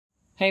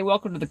Hey,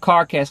 welcome to the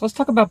CarCast. Let's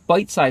talk about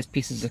bite-sized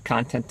pieces of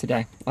content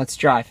today. Let's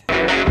drive.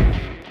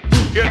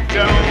 Get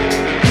down.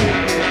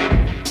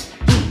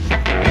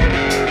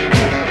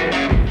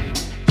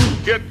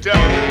 Get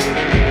down.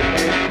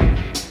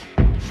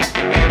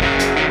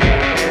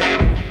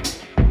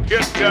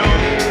 Get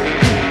down.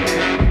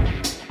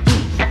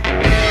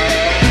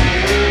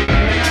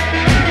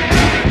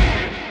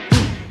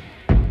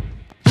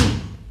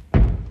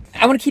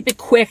 I want to keep it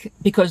quick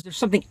because there's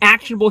something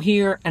actionable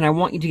here, and I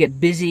want you to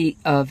get busy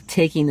of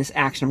taking this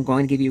action. I'm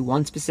going to give you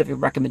one specific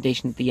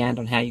recommendation at the end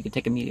on how you can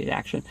take immediate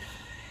action.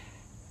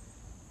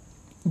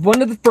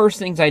 One of the first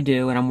things I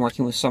do, and I'm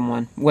working with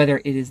someone,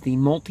 whether it is the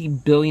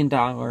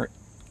multi-billion-dollar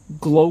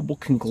global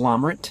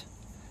conglomerate,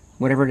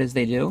 whatever it is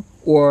they do,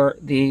 or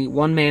the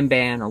one-man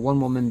band or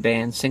one-woman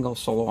band, single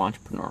solo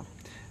entrepreneur.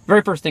 The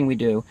very first thing we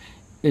do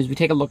is we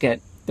take a look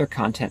at their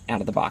content out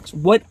of the box.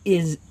 What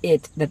is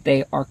it that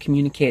they are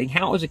communicating?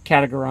 How is it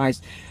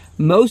categorized?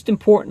 Most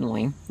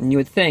importantly, and you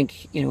would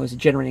think, is it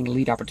generating a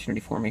lead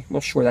opportunity for me? Well,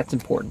 sure, that's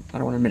important. I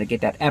don't want to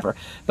mitigate that ever.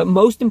 But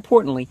most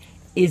importantly,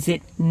 is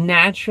it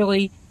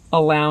naturally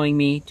allowing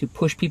me to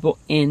push people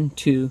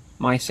into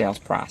my sales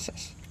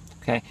process?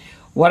 Okay.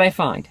 What I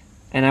find,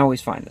 and I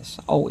always find this,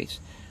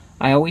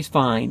 I always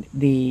find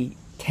the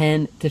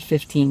 10 to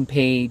 15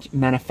 page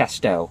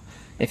manifesto,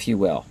 if you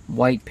will,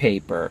 white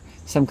paper,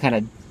 some kind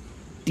of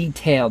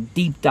detailed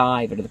deep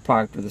dive into the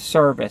product or the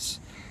service,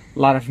 a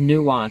lot of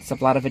nuance, a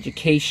lot of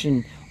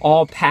education,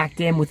 all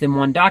packed in within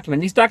one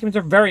document. These documents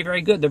are very,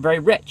 very good. They're very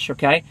rich,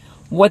 okay?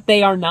 What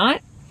they are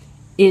not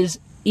is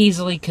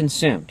easily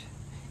consumed.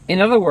 In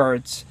other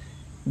words,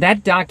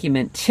 that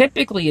document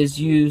typically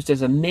is used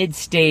as a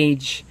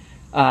mid-stage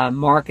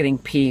marketing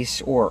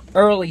piece or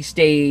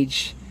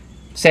early-stage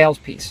sales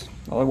piece.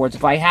 In other words,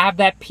 if I have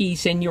that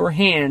piece in your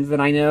hands, then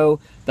I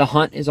know the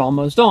hunt is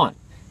almost on.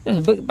 By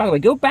the way,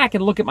 go back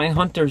and look at my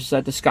hunter's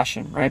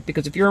discussion, right?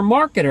 Because if you're a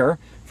marketer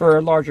for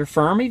a larger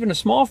firm, even a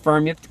small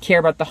firm, you have to care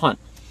about the hunt.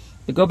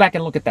 So go back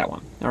and look at that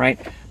one, all right?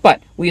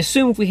 But we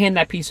assume if we hand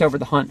that piece over,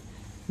 the hunt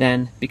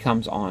then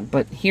becomes on.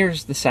 But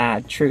here's the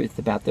sad truth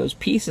about those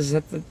pieces,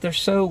 that they're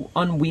so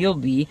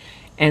unwieldy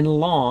and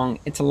long,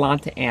 it's a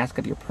lot to ask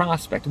of your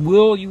prospect.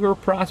 Will your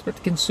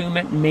prospect consume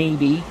it?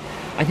 Maybe.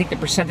 I think the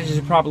percentages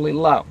are probably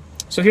low.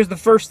 So here's the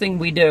first thing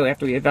we do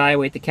after we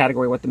evaluate the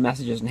category, what the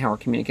message is and how we're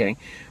communicating.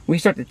 We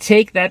start to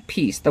take that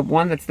piece, the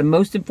one that's the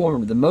most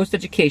informative, the most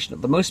educational,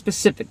 the most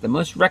specific, the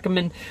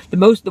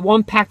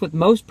one packed with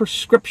most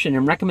prescription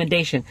and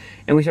recommendation,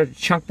 and we start to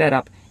chunk that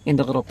up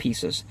into little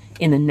pieces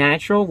in the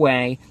natural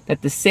way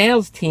that the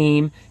sales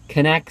team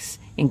connects,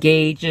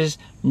 engages,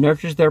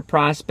 nurtures their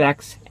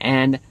prospects,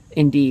 and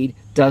indeed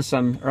does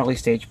some early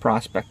stage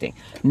prospecting.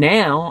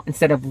 Now,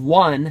 instead of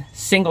one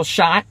single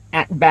shot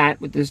at bat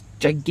with this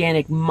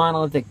gigantic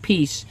monolithic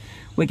piece,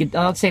 we could,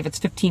 let's say if it's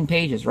 15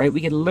 pages, right?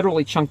 We could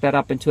literally chunk that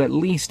up into at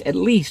least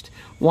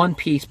one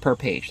piece per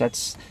page.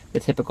 That's the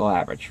typical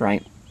average,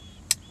 right?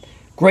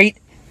 Great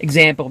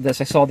example of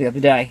this I saw the other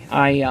day.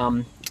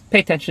 I pay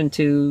attention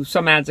to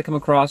some ads that come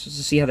across just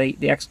to see how they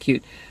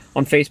execute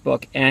on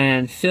Facebook,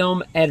 and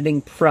Film Editing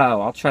Pro.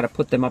 I'll try to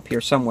put them up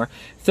here somewhere.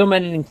 Film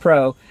Editing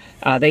Pro,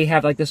 they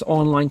have like this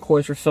online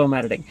course for film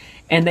editing,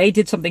 and they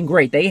did something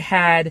great. They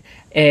had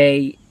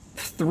a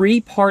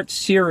 3-part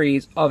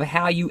series of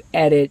how you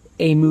edit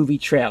a movie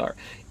trailer.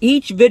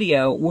 Each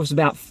video was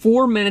about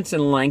 4 minutes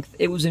in length.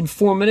 It was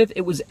informative.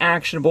 It was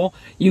actionable.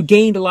 You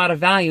gained a lot of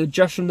value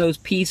just from those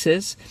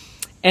pieces.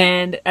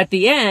 And at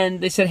the end,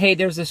 they said, hey,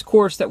 there's this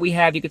course that we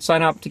have. You could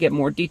sign up to get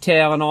more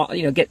detail and all,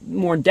 get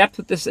more in depth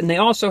with this. And they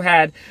also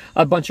had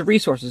a bunch of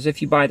resources.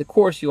 If you buy the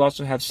course, you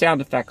also have sound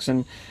effects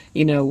and,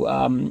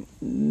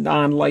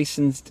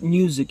 non-licensed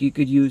music you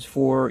could use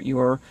for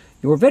your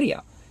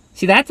video.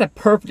 See, that's a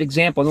perfect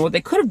example. And what they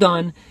could have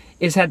done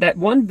is had that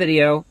one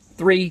video,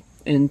 3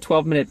 and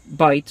 12-minute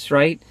bites,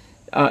 right?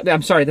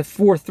 I'm sorry, the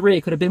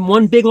 4-3 could have been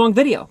one big long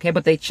video, okay?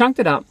 But they chunked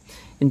it up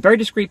in very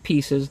discrete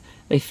pieces.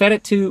 They fed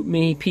it to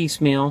me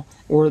piecemeal,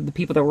 or the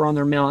people that were on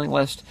their mailing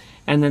list,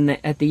 and then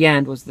at the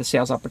end was the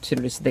sales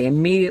opportunity. So they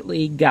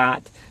immediately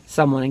got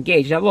someone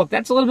engaged. Now look,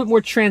 that's a little bit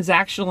more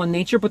transactional in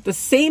nature, but the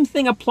same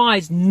thing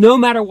applies no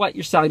matter what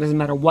you're selling. It doesn't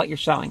matter what you're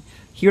selling.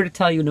 Here to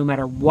tell you no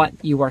matter what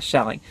you are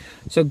selling.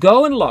 So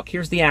go and look.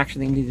 Here's the action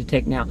that you need to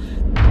take now.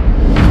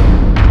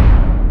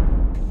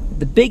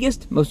 The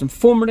biggest, most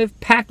informative,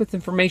 packed with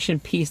information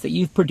piece that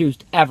you've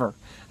produced ever.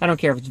 I don't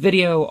care if it's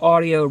video,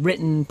 audio,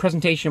 written,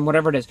 presentation,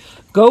 whatever it is.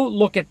 Go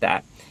look at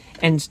that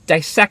and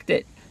dissect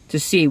it to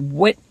see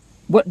what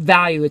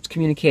value it's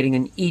communicating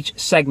in each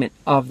segment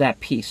of that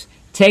piece.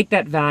 Take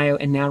that value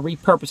and now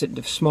repurpose it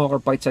into smaller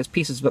bite-sized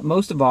pieces. But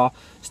most of all,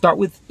 start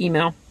with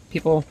email.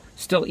 People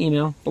still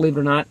email, believe it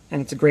or not,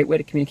 and it's a great way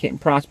to communicate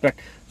and prospect.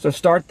 So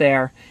start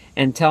there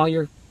and tell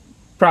your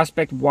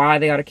prospect why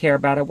they ought to care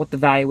about it, what the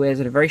value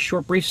is in a very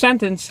short, brief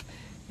sentence,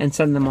 and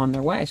send them on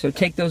their way. So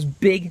take those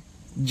big,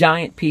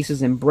 giant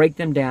pieces and break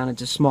them down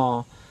into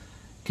small,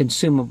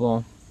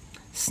 consumable,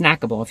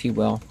 snackable, if you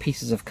will,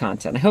 pieces of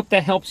content. I hope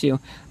that helps you.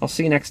 I'll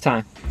see you next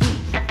time.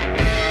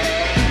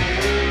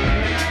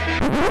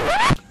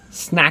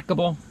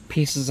 snackable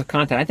pieces of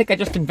content. I think I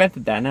just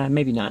invented that. Nah,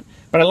 maybe not.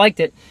 But I liked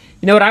it.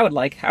 You know what I would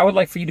like? I would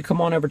like for you to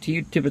come on over to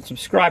YouTube and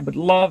subscribe. Would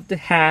love to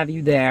have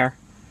you there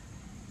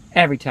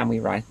every time we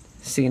ride.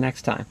 See you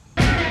next time.